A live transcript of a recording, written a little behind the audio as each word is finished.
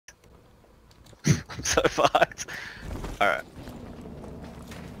so fucked. Alright.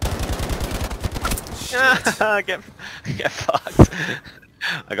 Get fucked.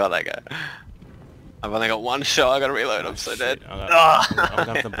 I got that guy. I've only got one shot, I gotta reload, I'm so dead. I'm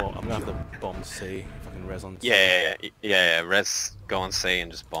gonna have the bomb C if I can res on C. Yeah, res, go on C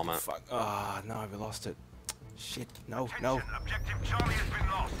and just bomb it. Fuck. Ah, no, we lost it. Shit, no, no. Objective Charlie has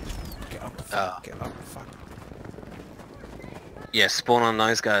been lost. Get up the fuck, get up the fuck. Yeah, spawn on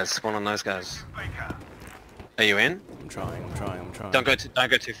those guys, spawn on those guys. Are you in? I'm trying. Don't go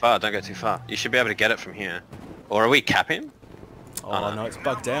too far, don't go too far. You should be able to get it from here. Or are we capping? Oh no, it's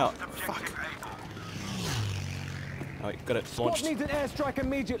bugged out. Fuck. Alright, got it launched. Needs an airstrike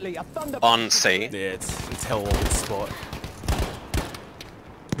immediately. A thunder. On C. Yeah, it's hell on this spot.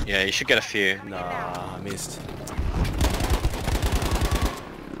 Yeah, you should get a few. Nah, I missed.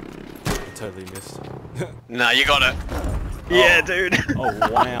 I totally missed. Nah, you got it. Yeah, dude. Oh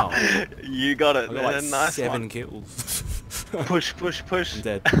wow. You got it. I got like Nice 7 one. kills. Push. I'm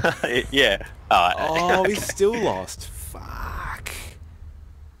dead. Yeah. Alright. Oh, we still lost. Fuck.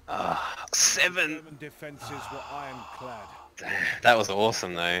 7. German defenses were ironclad. That was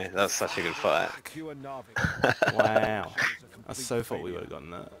awesome though. That was such a good fight. Secure Narvik. Wow. I so thought we would have gotten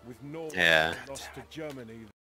that. With Norway Yeah. lost to Germany.